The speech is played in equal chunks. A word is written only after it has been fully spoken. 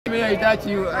I touch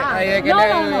you.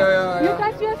 You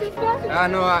touch your sister?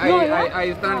 No,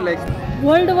 I stand like.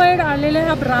 World wide आलेल्या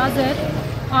ह्या bras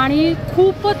आहेत आणि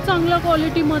खूपच चांगल्या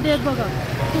क्वालिटीमध्ये आहेत बघा.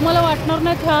 तुम्हाला वाटणार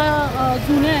नाही ह्या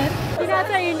जुन्या आहेत. तिने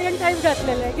आता इंडियन टाईप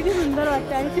घातलेलं आहे. किती सुंदर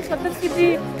वाटते आणि ती स्वतःच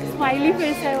किती स्माइली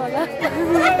फेस आहे मला.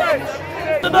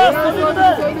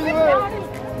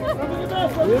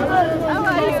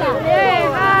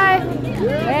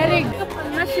 व्हेरी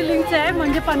 50 शिलिंगचं आहे.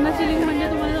 म्हणजे 50 शिलिंग म्हणजे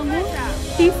तुम्हाला सांगू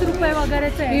 30 रुपये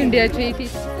वगैरेच आहे इंडियाचे.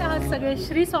 30 आज सगळे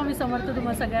श्री स्वामी समर्थ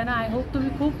तुम्हाला सगळ्यांना. आय होप तुम्ही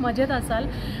खूप मजेत असाल.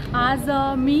 आज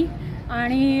मी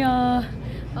आणि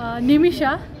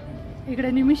निमिषा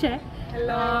इकडे निमिषा आहे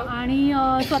आणि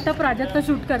स्वतः प्राजक्त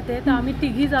शूट करते. तर आम्ही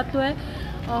तिघी जातो आहे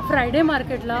फ्रायडे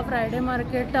मार्केटला. फ्रायडे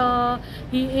मार्केट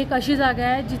ही एक अशी जागा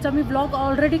आहे जिचा मी ब्लॉग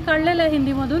ऑलरेडी काढलेला आहे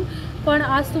हिंदीमधून, पण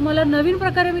आज तुम्हाला नवीन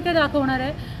प्रकारे मी ते दाखवणार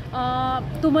आहे.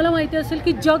 तुम्हाला माहिती असेल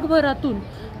की जगभरातून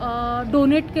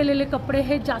डोनेट केलेले कपडे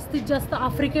हे जास्तीत जास्त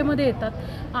आफ्रिकेमध्ये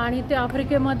येतात आणि ते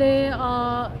आफ्रिकेमध्ये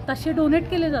तसे डोनेट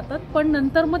केले जातात, पण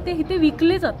नंतर मग ते इथे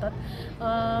विकले जातात.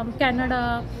 कॅनडा,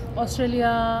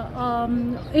 ऑस्ट्रेलिया,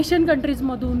 एशियन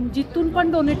कंट्रीजमधून जिथून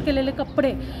पण डोनेट केलेले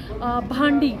कपडे,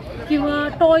 भांडी किंवा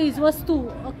टॉईज, वस्तू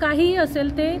काहीही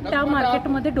असेल ते त्या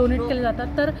मार्केटमध्ये डोनेट केले जातात.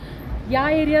 तर या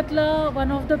एरियातलं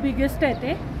वन ऑफ द बिगेस्ट आहे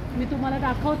ते मी तुम्हाला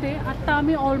दाखवते. आत्ता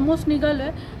आम्ही ऑलमोस्ट निघालो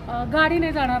आहे.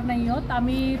 गाडीने जाणार नाही आहोत,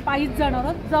 आम्ही पायीच जाणार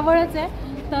आहोत. जवळच आहे.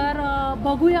 तर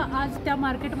बघूया आज त्या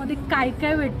मार्केटमध्ये काय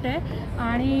काय भेटतं आहे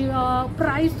आणि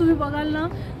प्राईस तुम्ही बघाल ना.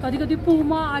 कधी कधी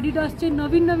पुमा, आडिडासचे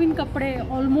नवीन नवीन कपडे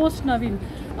ऑलमोस्ट नवीन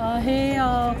हे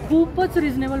खूपच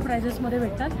रिजनेबल प्राइजेसमध्ये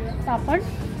भेटतात. तर आपण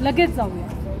लगेच जाऊया.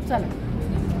 चला.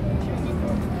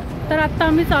 तर आत्ता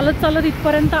आम्ही चालत चालत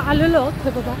इथपर्यंत आलेलो आहोत.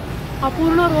 हे बघा हा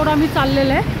पूर्ण रोड आम्ही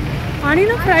चाललेला आहे आणि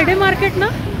ना फ्रायडे मार्केट ना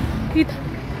इथं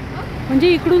म्हणजे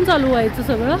इकडून चालू व्हायचं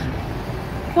सगळं,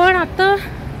 पण आता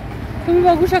तुम्ही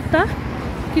बघू शकता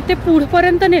की ते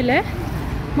पुढपर्यंत नेलं आहे.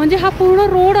 म्हणजे हा पूर्ण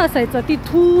रोड असायचा,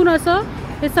 तिथून असं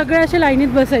हे सगळे असे लाईनीत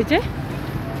बसायचे,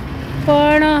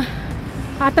 पण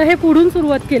आता हे पुढून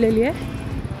सुरुवात केलेली आहे.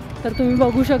 तर तुम्ही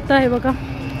बघू शकता हे बघा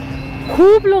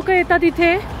खूप लोक येतात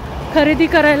इथे खरेदी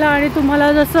करायला. आणि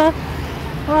तुम्हाला जसं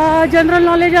जनरल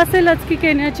नॉलेज असेलच की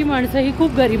केन्याची माणसं ही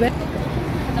खूप गरीब आहेत.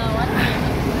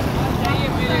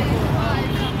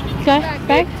 काय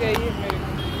काय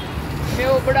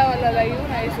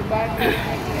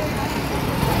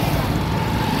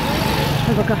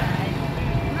बघा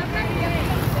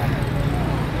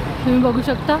तुम्ही बघू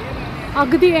शकता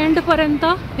अगदी एंड पर्यंत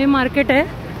हे मार्केट आहे.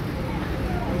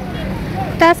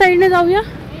 त्या साइडने जाऊया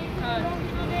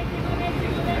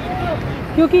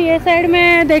क्योंकि ये साइड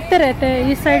में देखते रहते हैं,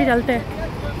 इस साइड चलते हैं.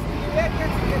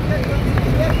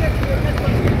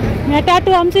 मैं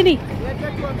टाटू हमसे नहीं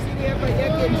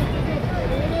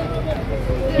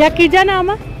या kijana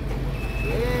ama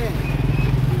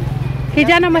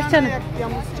kijana msichana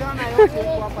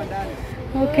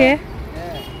okay.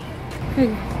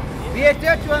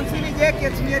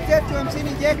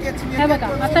 हे बघा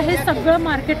आता हे सगळं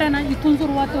मार्केट आहे ना इथून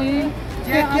सुरुवात होईल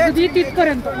ते अगदी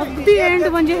तिथपर्यंत अगदी एंड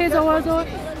म्हणजे हे जवळजवळ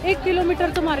 1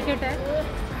 किलोमीटरचं मार्केट आहे.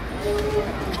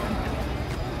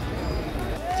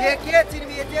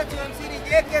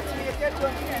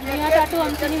 या टाटू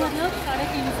आमच्यानी मधलं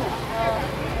 350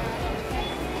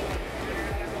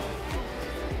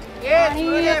 आणि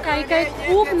काही काही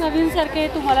खूप नवीन सारखे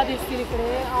तुम्हाला दिसतील इकडे.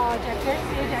 जॅकेट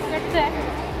हे जॅकेट्स आहे,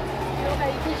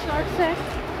 काही शर्ट्स आहे.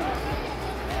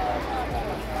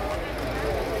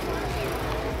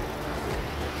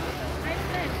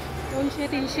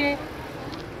 $200-300.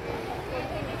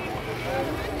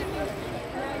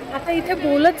 आता इथे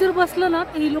बोलत जर बसलं ना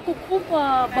तर ही लोक खूप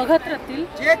बघत राहतील.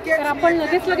 तर आपण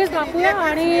लगेच लगेच दाखवूया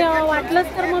आणि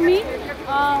वाटलंच तर मग मी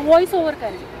व्हॉइस ओव्हर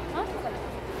करेन.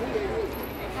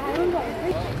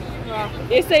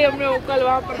 ऐसे ही हमने कल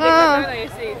वहाँ पर देखा था ना,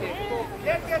 ऐसे ही थे.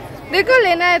 देखो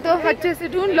लेना है तो अच्छे से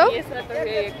ढूंढ लो.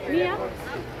 मिया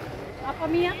आपा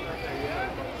मिया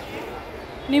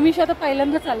निमिषा तो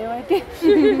पहिल्यांदाच आले माहिती.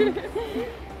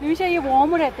 निमिषा ये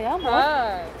वार्म रहते हैं.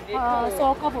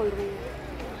 100 का बोल रही है.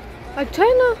 अच्छा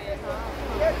है ना.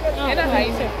 है ना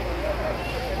नाइस है.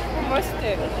 मस्त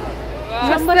आहे.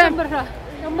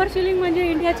 100 शिलिंग म्हणजे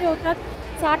इंडियाचे होतात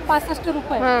 60-65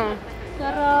 रुपये.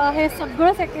 तर हे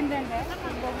सगळं सेकंड हँड आहे.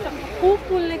 खूप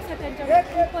फुल नेक्स आहे त्यांच्याकडे.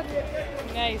 खूपच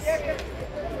नाइस.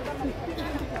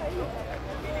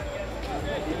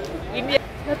 इंडिया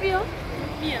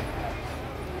मिया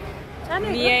छान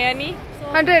आहे. मिया यानी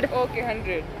 100. ओके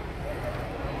 100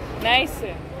 नाइस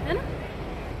है ना.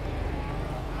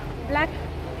 ब्लैक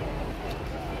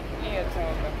ये अच्छा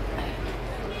होगा.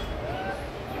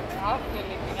 आप ले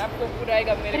लेकिन आपको पूरा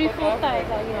आएगा, मेरे को तो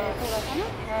आएगा ये थोड़ा सा ना.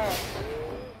 हाँ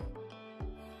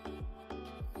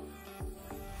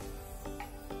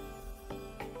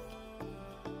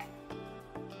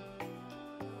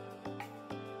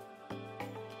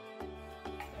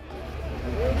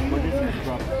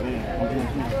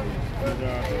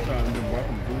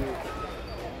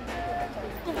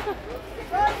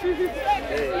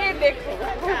ये देखो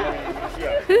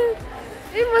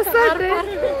ये मस्त वाटते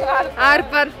आर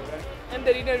पार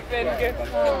अंदर इनर पहन के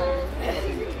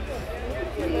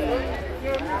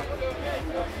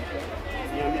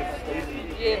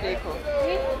ये देखो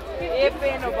ये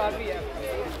पेन हो भाभी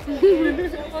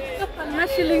फक्त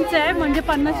 50 शिलिंगचं आहे. म्हणजे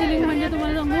 50 शिलिंग म्हणजे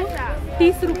तुम्हाला सांगू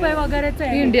 30 रुपये वगैरेच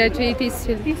आहे. इंडियाचे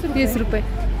 30 रुपये.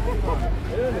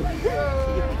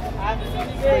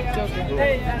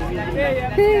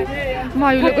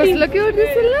 मायूला कसलं क्यूट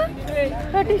दिसेल ना.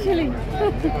 30 शिलिंग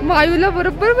मायूला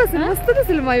बरोबर बसेल. मस्त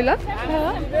दिसेल मायूला.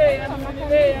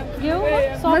 घेऊ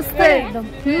मस्त आहे एकदम.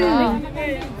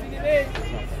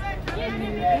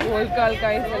 काल का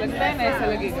ऐसा लगता है ना ऐसा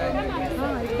लगेगा.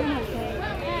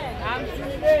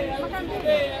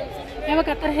 हे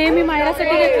बघा तर हे मी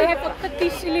मायरासाठी घेतलं. हे फक्त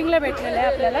 30 शिलिंगला भेटलेलं आहे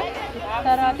आपल्याला.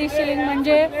 तर 30 शिलिंग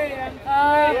म्हणजे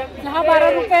 10-12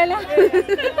 रुपयाला.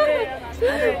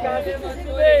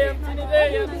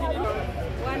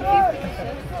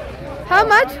 How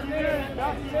much?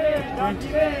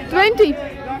 20.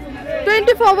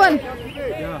 20 for one.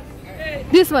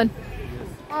 This one.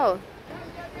 Oh.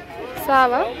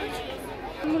 Sava.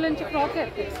 मुलांची फ्रॉक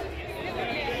आहे.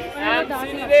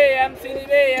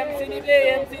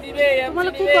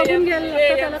 तुम्हाला खूप बघून घ्यायला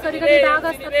लागतं. त्याला कधी कधी डाग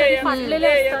असतात, कधी फाटलेले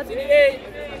असतात.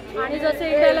 आणि जसे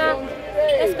इंडियाला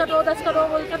एस्कटो दस्कटो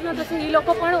बोलतात ना, तसे ही लोक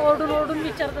पण ओरडून ओरडून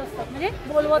विचारत असतात, म्हणजे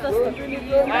बोलवत असतात.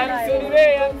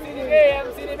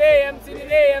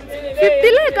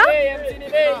 50 है का?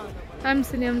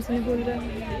 हमसिनी बोल रहे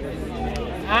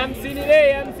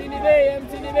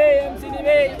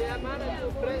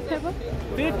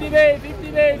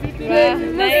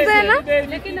मस्त है ना.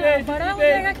 लेकिन बड़ा हो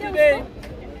जाएगा क्या उसको?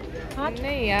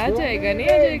 नहीं आ जाएगा नहीं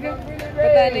आ जाएगा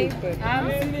पता नहीं.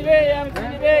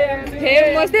 हे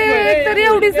मस्त एक तरी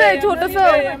एवढीच आहे. छोटस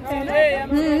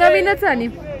नवीनच आणि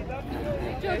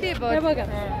छोटी हे बघा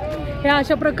ह्या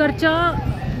अशा प्रकारच्या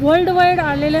वर्ल्ड वाईड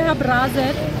आलेल्या ह्या ब्राज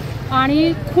आहेत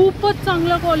आणि खूपच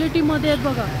चांगल्या क्वालिटीमध्ये आहेत.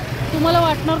 बघा तुम्हाला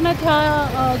वाटणार नाहीत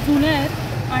ह्या जुन्या आहेत.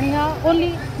 आणि ह्या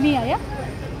ओनली मी आहे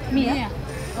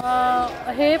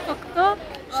हे फक्त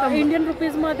इंडियन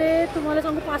रुपीजमध्ये तुम्हाला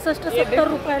सांगू 65-70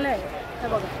 रुपयाला आहे. हे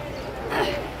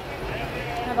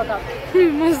बघा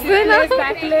मस्त आहे ना.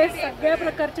 बॅकलेस सगळ्या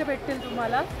प्रकारचे भेटतील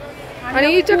तुम्हाला. आणि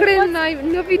हिच्याकडे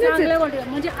नवीनच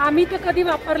म्हणजे आम्ही तर कधी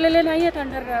वापरलेले नाही आहेत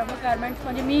अंडर गारमेंट्स.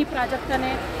 म्हणजे मी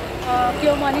प्राजक्ताने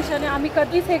किंवा मनीषाने आम्ही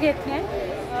कधीच हे घेत नाही.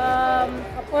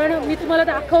 पण मी तुम्हाला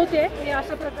दाखवते हे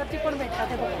अशा प्रकारची पण भेटतात.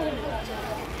 हे बघा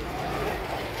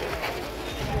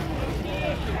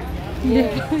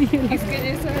इसके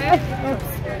जैसा है.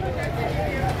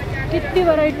 किती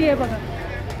व्हरायटी आहे बघा.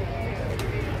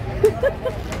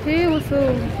 हे असं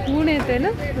ऊन येते ना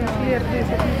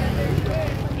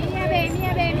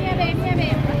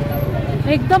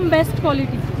एकदम बेस्ट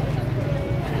क्वालिटी.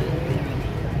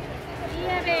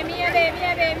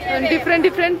 डिफरेंट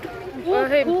खूप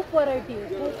व्हरायटी आहे.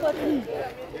 खूप व्हरायटी.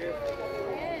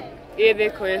 ये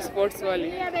देखो ये स्पोर्ट्स वाली.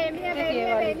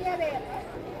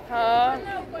 हाँ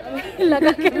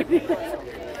लगा के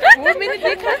वो मैंने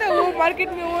देखा था. वो मार्केट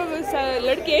में वो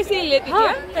लड़के ऐसे ही लेते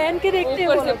थे. पहन के देखते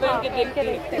ऊपर से पहन के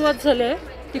देखते. सुरुवात झाली आहे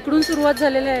तिकडून सुरुवात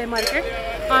झालेलं आहे मार्केट.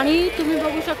 आणि तुम्ही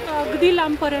बघू शकता अगदी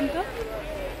लांबपर्यंत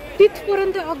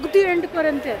तिथपर्यंत अगदी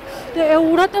एंडपर्यंत आहे. ते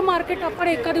एवढं तर मार्केट आपण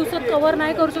एका दिवसात कव्हर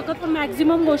नाही करू शकत. पण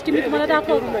मॅक्झिमम गोष्टी मी तुम्हाला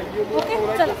दाखवतो.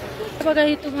 ओके चला. बघा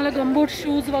ही तुम्हाला गमबूट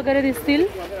शूज वगैरे दिसतील.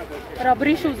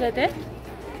 रबरी शूज आहे ते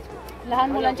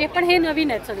लहान मुलांचे. पण हे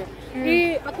नवीन आहेत सगळे.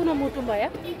 ही आपण मुटुंबा आहे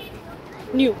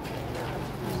new.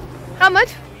 How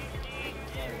much?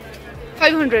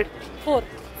 500.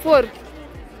 4.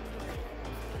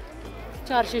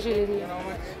 400 shilling.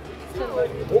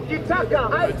 Ukitaka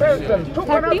iPhone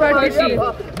tuko na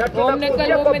हमने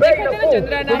कल वो में देखा था ना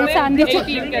चंद्राना में चांदी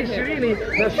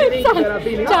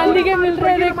चांदी के मिल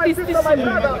रहे हैं 30-30.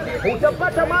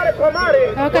 utapata mare kwa mare.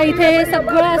 का इथे हे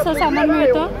सगळं असं सामान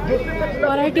मिळतं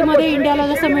व्हरायटीमध्ये. इंडियाला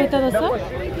जसं मिळतं तसं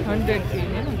 100 की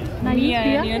नाही.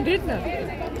 100 ना.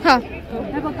 हा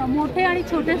हे बघा मोठे आणि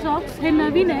छोटे सॉक्स हे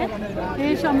नवीन आहेत.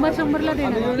 हे 100-100ला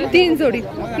देणार. 3 जोडी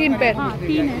 3 पेअर. हां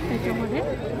 3 आहेत त्याच्यामध्ये.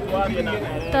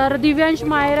 तर दिव्यांश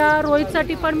मायरा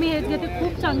रोहितसाठी पण मी हेच घेते.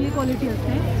 खूप चांगली क्वालिटी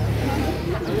असते.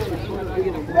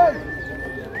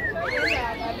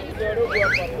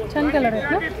 छान कलर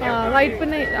आहेत ना. व्हाईट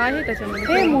पण आहे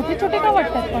त्याच्यामध्ये. हे मोठे छोटे का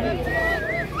वाटतात पण.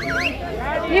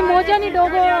 ही मोजा आणि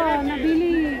डोगो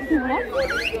नबिली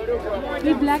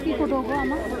ಈ ಬ್ಲ್ಯಾಕ್ ಈ ಕೊಟ್ಟು ಹೋಗೋ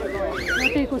ಅಮ್ಮ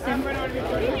ಟೇಕೋಸೇನ್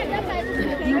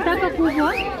नटा का खूप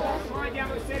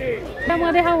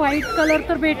त्यामध्ये हा व्हाईट कलर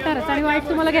तर भेटणारच आणि व्हाईट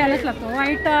तुम्हाला घ्यायलाच लागतो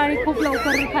व्हाईट आणि खूप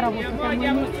लवकर खराब होतो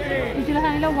त्यामुळे मी तिला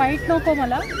सांगितलं व्हाईट नको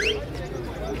मला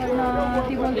पण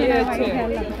ती बोलते व्हाईट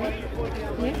घ्यायला लागतो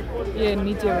ये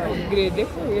नीचे ग्रे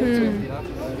देखो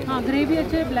हाँ ग्रे भी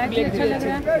अच्छे ब्लैक भी अच्छा लग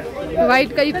रहा है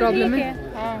व्हाइट का ही प्रॉब्लम है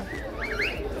हाँ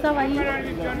सब वही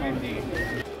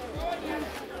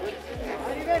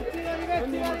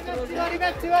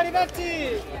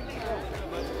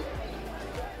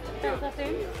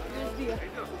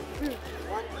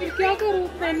फिर क्या करूँ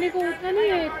पहनने को उठा नहीं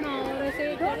है इतना और ऐसे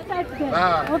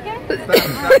okay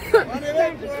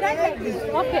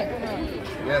okay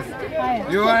Yes.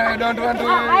 You don't want to.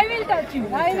 I will touch you.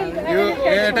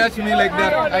 You touch me like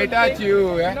that. I touch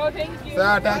you. Yeah? No, thank you.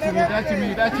 Sir, touch me. Touch me.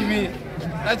 Touch me.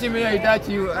 Touch me. I touch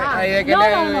you. I No,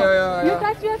 no, no. You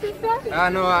touch your sister?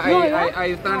 No,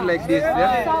 I stand like this.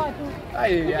 Yeah?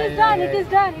 It is done. It is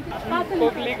done.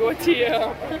 Public होती है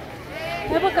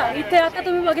हे बघा इथे आता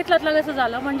तुम्ही बघितलात कसं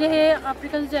झालं म्हणजे हे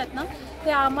आफ्रिकन्स जे आहेत ना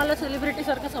ते आम्हाला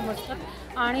सेलिब्रिटीसारखं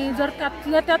समजतात आणि जर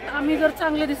त्यातल्या त्यात आम्ही जर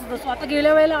चांगले दिसत असतो आता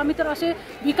गेल्या वेळेला आम्ही तर असे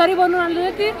भिकारी बनून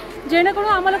आणले की जेणेकरून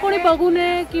आम्हाला कोणी बघू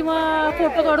नये किंवा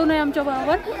फोटो काढू नये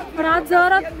आमच्याबरोबर पण आज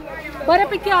जरा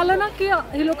बऱ्यापैकी आलं ना की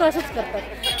ही लोक असंच करतात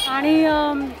आणि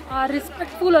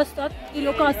रिस्पेक्टफुल असतात ही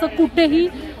लोक असं कुठेही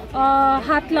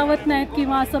हात लावत नाहीत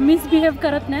किंवा असं मिसबिहेव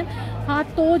करत नाहीत हा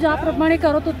तो ज्याप्रमाणे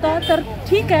करत होता तर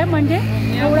ठीक आहे म्हणजे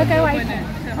एवढं काही वाईट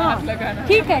नाही हां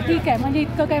ठीक आहे म्हणजे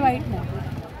इतकं काही वाईट नाही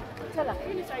चला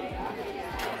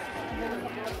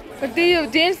पर ते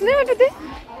जेंट्स नहीं वाटते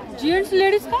जेंट्स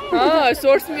लेडीज का हाँ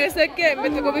शॉर्ट्स में ऐसा क्या है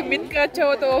मैं तो कभी मिड का अच्छा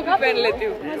हो तो वो भी पहन लेती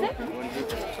हूँ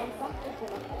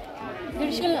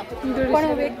 150ला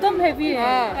पण एकदम हेवी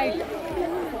आहे टाईट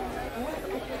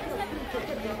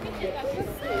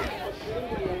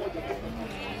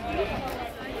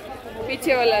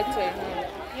पीछे वाला अच्छा है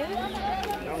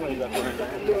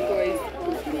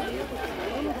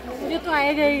मुझे तो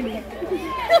आएगा ही नहीं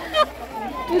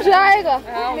तुझे आएगा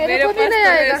मेरे को भी नहीं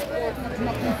आएगा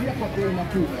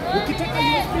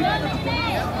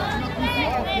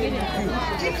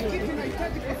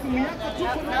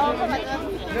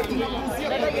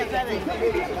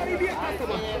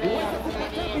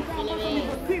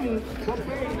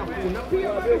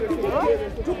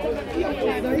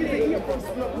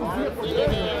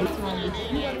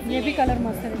ये भी कलर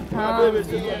मस्त है हाँ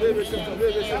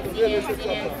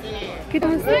कितना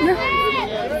मस्त है ना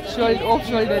शोल्डर ऑफ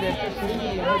शोल्डर है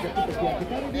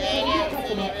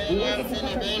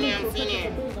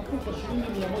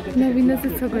नवीनच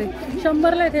आहेत सगळे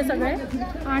 100ला आहेत हे सगळे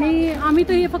आणि आम्ही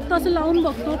तर हे फक्त असं लावून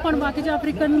बघतो पण बाकीचे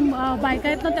आफ्रिकन बायका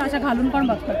आहेत ना त्या अशा घालून पण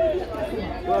बघतात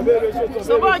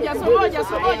Soboja, soboja,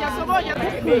 soboja, soboja.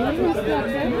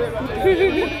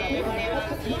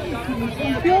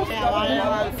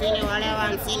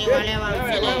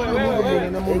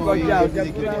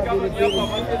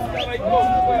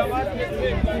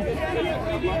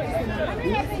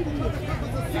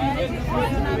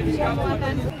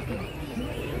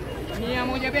 Mia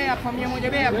moja beapa, mia moja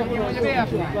beapa, mia moja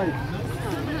beapa.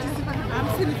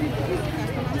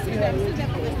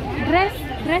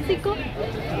 Dress eco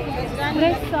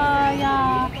dress या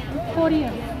 4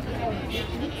 years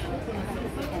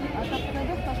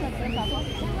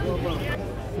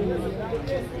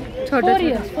छोटा 4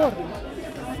 years 4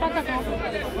 टाका का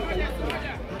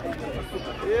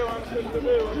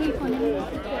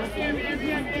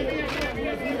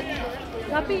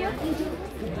कापी है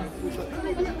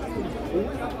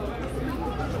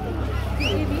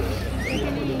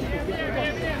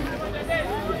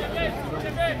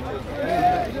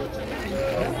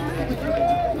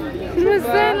मस्त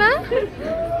आहे ना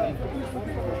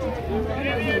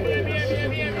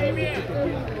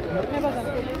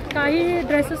काही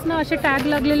ड्रेसेसना असे टॅग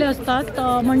लागलेले असतात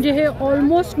म्हणजे हे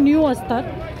ऑलमोस्ट न्यू असतात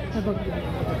हे बघा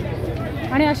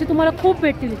आणि असे तुम्हाला खूप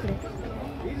भेटतील इकडे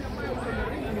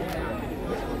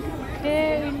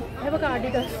हे बघा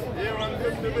Adidas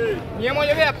Mia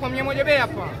moja beapa, mia moja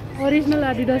beapa. Original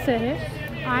Adidas आहे हे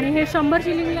आणि हे 100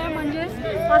 शिलिंगला आहे म्हणजे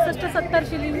 65-70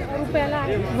 शिलिंग रुपयाला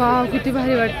आहे वाव किती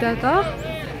भारी वाटतं आता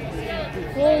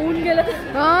हो ऊन गेलं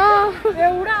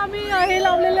एवढं आम्ही हे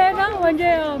लावलेलं आहे ना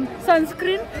म्हणजे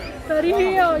सनस्क्रीन तरीही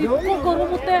इतकं गरम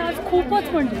होतं आज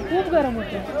खूपच म्हणजे खूप गरम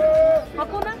होतं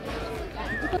हाको ना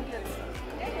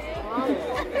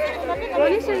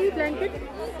ब्लँकेट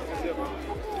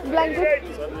ब्लँकेट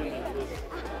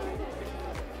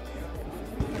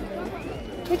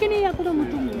ठीक नाही या कुठं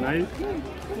मुतुंबा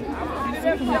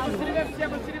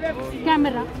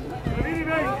कॅमेरा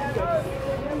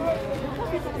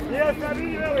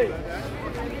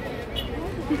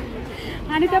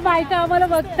आणि त्या बायका आम्हाला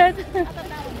बघतात.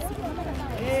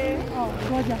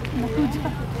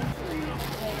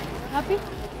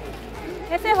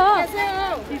 कैसे हो?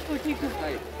 ठीक हो.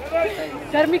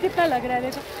 गर्मी कितना लग रहा है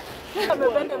देखो.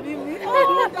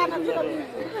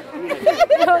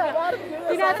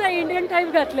 तिने आता इंडियन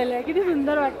टाईप घातलेलं आहे. किती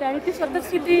सुंदर वाटते आणि ती स्वतःच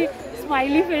किती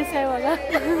स्माइली फेस आहे बघा.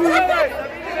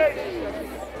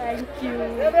 थँक्यू.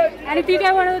 आणि ती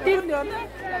काय म्हणत होती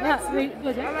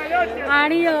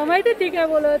आणि माहिती ती काय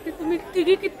बोलत होती, तुम्ही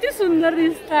तिघी किती सुंदर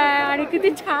दिसताय आणि किती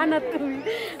छान आहात तुम्ही.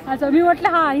 असं मी म्हटलं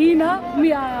हा ही ना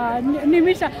मी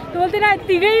निमिषा. तो बोलते ना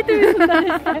तिघेही तुम्ही सुंदर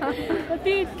दिसताय.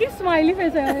 ती इतकी स्माइली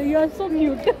फेस आहे. You are so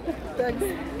cute.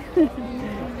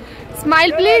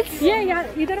 Smile please. ये यार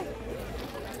इधर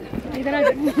इधर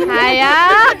आया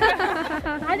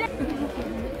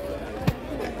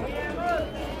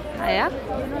आया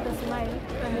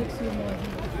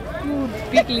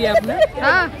पिकली आपलं.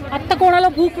 आत्ता कोणाला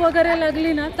भूक वगैरे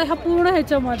लागली ना तर हा पूर्ण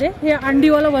ह्याच्यामध्ये हे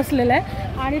अंडीवाला बसलेला आहे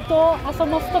आणि तो असं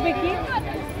मस्तपैकी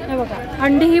हे बघा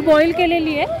अंडी ही बॉईल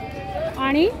केलेली आहे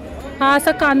आणि हा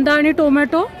असा कांदा आणि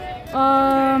टोमॅटो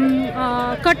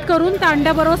कट करून त्या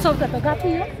अंड्याबरोबर सर्व करतो.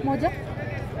 गाती मोजा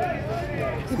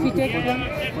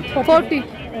 40.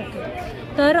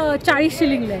 तर 40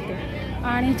 शिलिंगला येते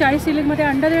आणि 40 शिलिंगमध्ये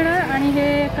अंडा देणार आणि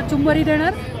हे कचुंबरी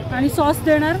देणार आणि सॉस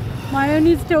देणार.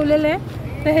 मायोनीज ठेवलेलं आहे.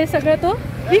 तर हे सगळं तो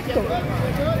विकतो.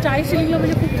 40 शिलिंगला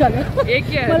म्हणजे खूप झालं.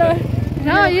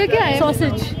 मला ये क्या है?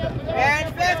 Sausage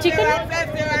chicken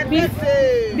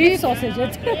beef sausage.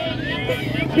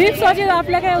 Beef sausage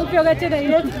आपल्या काय उपयोगाचे नाही.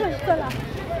 चला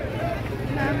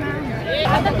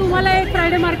आता तुम्हाला एक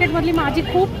फ्रायडे मार्केटमधली माझी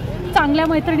खूप चांगल्या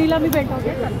मैत्रिणीला मी भेटवते.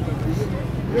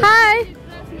 हाय.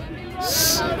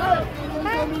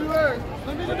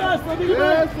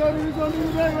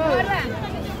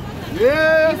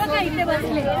 इथे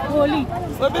बसले Holy.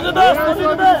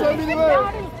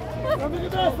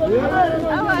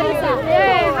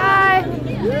 High.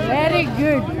 Very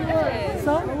good.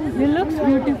 So he looks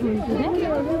beautiful today.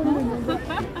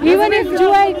 Even if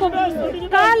Joy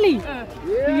Kali,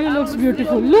 he looks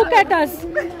beautiful. Look at us,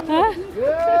 huh?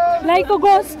 Like a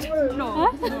ghost.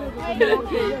 Huh?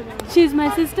 She's my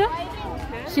sister.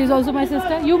 She's also my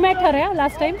sister. You met her, yeah,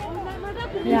 last time?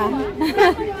 Yeah.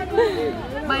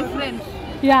 My friend.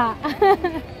 Yeah.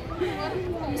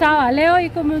 Ciao, Leo,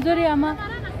 iko muzuri ama.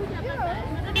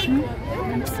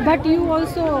 But you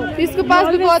also. इसके pass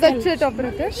भी बहुत अच्छे top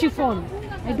रहते हैं. Chiffon.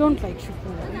 I don't like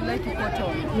chiffon. Like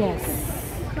cotton. Yes.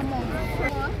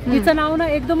 हिचं नाव ना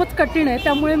एकदमच कठीण आहे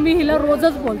त्यामुळे मी हिला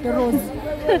रोजच बोलते रोज.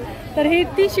 तर ही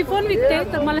ती शिफॉन विकते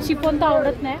तर मला शिफॉन तर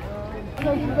आवडत नाही.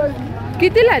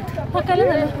 कितीला आहेत? पकायला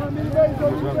झालं.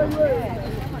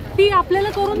 ती आपल्याला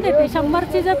करून देते.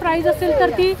 100ची जर प्राइस असेल तर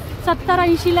ती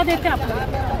 70-80ला देते आपल्याला.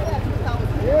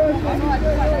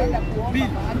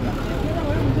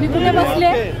 मी कुठे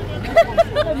बसले?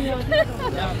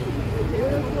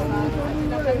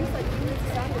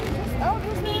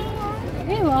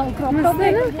 क्रॉप टॉप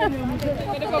आहे ना.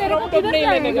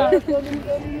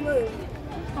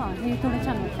 हां हे थोडं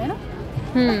छान वाटतंय ना.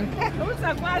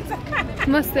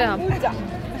 मस्त आहे.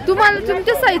 तुम्हाला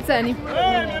तुमच्या साईजचं आहे.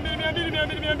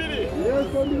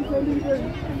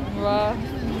 वाह.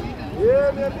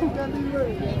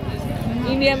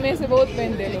 इंडिया में से बहुत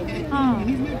पहनते लोग. हां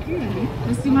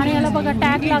आणि याला बघा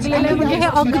टॅग लागलेलं आहे म्हणजे हे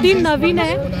अगदी नवीन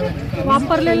आहे.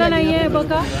 वापरलेलं नाही आहे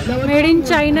बघा. मेड इन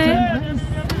चायना आहे.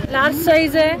 लार्ज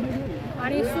साईज आहे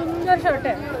आणि सुंदर शर्ट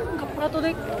आहे. कपडा तो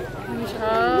देख.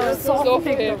 सॉफ्ट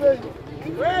आहे.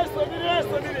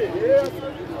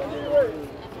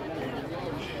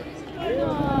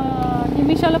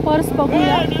 निमिषाला पर्स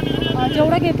बघूया.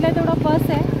 जेवढा घेतलाय तेवढा पर्स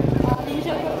आहे.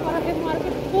 निमिषाला हे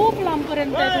मार्केट खूप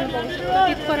लांबपर्यंत आहे.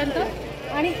 तिथपर्यंत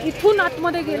आणि इथून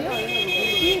आतमध्ये गेलं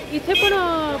की इथे पण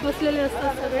बसलेले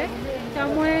असतात सगळे.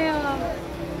 त्यामुळे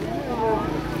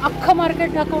अख्खं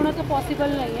मार्केट दाखवणं तर पॉसिबल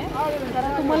नाही आहे.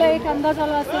 कारण तुम्हाला एक अंदाज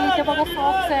आला असेल. इथे बघा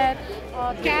सॉक्स आहेत,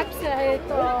 कॅप्स आहेत,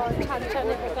 छान छान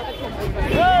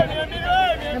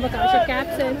बघा अशा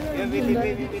कॅप्स आहेत.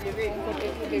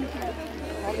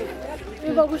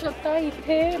 तुम्ही बघू शकता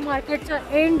इथे मार्केटचा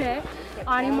एंड आहे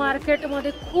आणि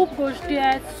मार्केटमध्ये खूप गोष्टी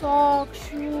आहेत. सॉक्स,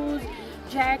 शूज,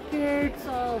 जॅकेट्स,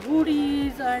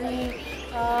 हुडीज आणि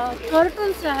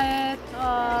कर्टन्स आहेत,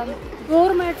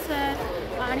 डोरमॅट्स आहेत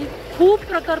आणि खूप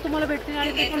प्रकार तुम्हाला भेटतील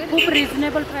आणि ते पण खूप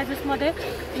रिजनेबल प्राइसेसमध्ये.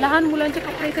 लहान मुलांचे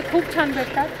कपडे इथे खूप छान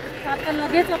भेटतात. आता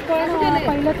लगेच आपण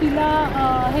पहिलं तिला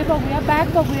हे बघूया,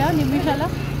 बॅग बघूया निमिषाला.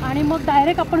 आणि मग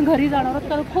डायरेक्ट आपण घरी जाणार आहोत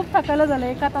कारण खूप थकायला झालं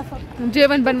एका तासात.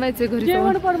 जेवण बनवायचे घरी.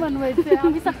 जेवण पण बनवायचे.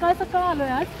 आम्ही सकाळ सकाळ आलोय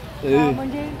आज.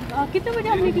 म्हणजे किती वाजे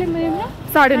आम्ही निघले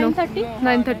म्हणजे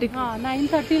 9:30. हां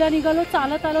 9:30ला निघालो.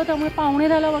 चालत आलो त्यामुळे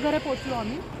 9:45 वगैरे पोहोचलो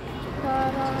आम्ही.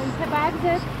 तर इथे बॅग्स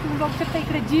आहेत तुम्ही बघू शकता.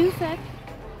 इकडे जीन्स आहेत.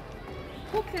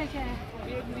 खूप काय काय आहे.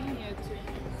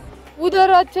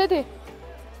 उधर अच्छे थे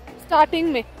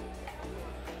स्टार्टिंग में.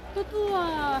 तो तू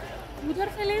उधर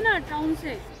से लेना टाउन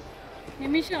से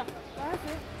हमेशा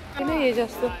नहीं ये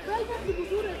जास्त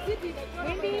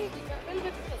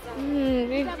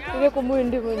देखो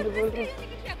मुंडी बोल रहे.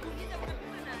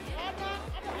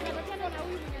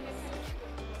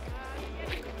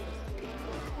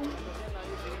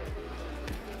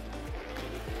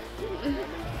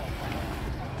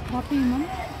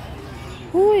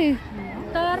 होय.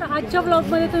 तर आजच्या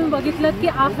ब्लॉगमध्ये तुम्ही बघितलं की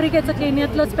आफ्रिकेचं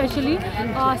केनियातलं स्पेशली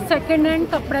सेकंड हँड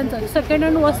कपड्यांचं सेकंड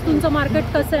हँड वस्तूंचं मार्केट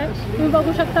कसं आहे तुम्ही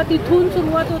बघू शकता. तिथून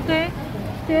सुरुवात होते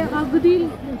ते अगदी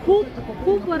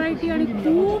खूप व्हरायटी आणि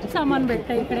खूप सामान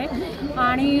भेटतं इकडे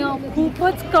आणि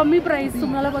खूपच कमी प्राईस.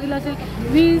 तुम्हाला बघितलं असेल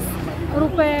 20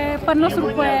 रुपये 50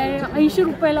 रुपये 80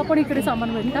 रुपयाला पण इकडे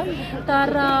सामान भेटतं.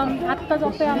 तर आत्ता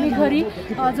जातोय आम्ही घरी.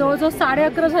 जवळजवळ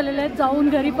 11:30 झालेले आहेत. जाऊन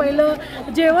घरी पहिलं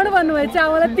जेवण बनवायचं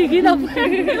आम्हाला तिघी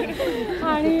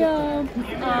आणि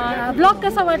ब्लॉग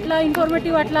कसा वाटला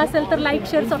इन्फॉर्मेटिव्ह वाटला असेल तर लाईक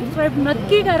शेअर सबस्क्राईब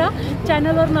नक्की करा.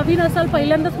 चॅनलवर नवीन असाल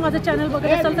पहिल्यांदाच माझं चॅनल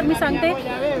बघत असाल तर मी सांगते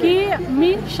की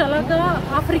मी शलाका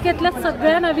आफ्रिकेतल्या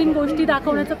सगळ्या नवीन गोष्टी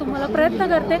दाखवण्याचा तुम्हाला प्रयत्न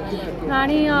करते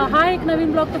आणि हा एक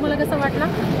नवीन ब्लॉग तुम्हाला कसा वाटला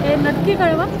हे नक्की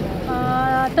कळवा.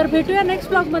 तर भेटूया नेक्स्ट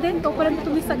ब्लॉगमध्ये. तोपर्यंत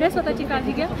तुम्ही सगळे स्वतःची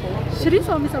काळजी घ्या. श्री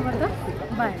स्वामी समर्थ.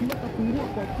 बाय.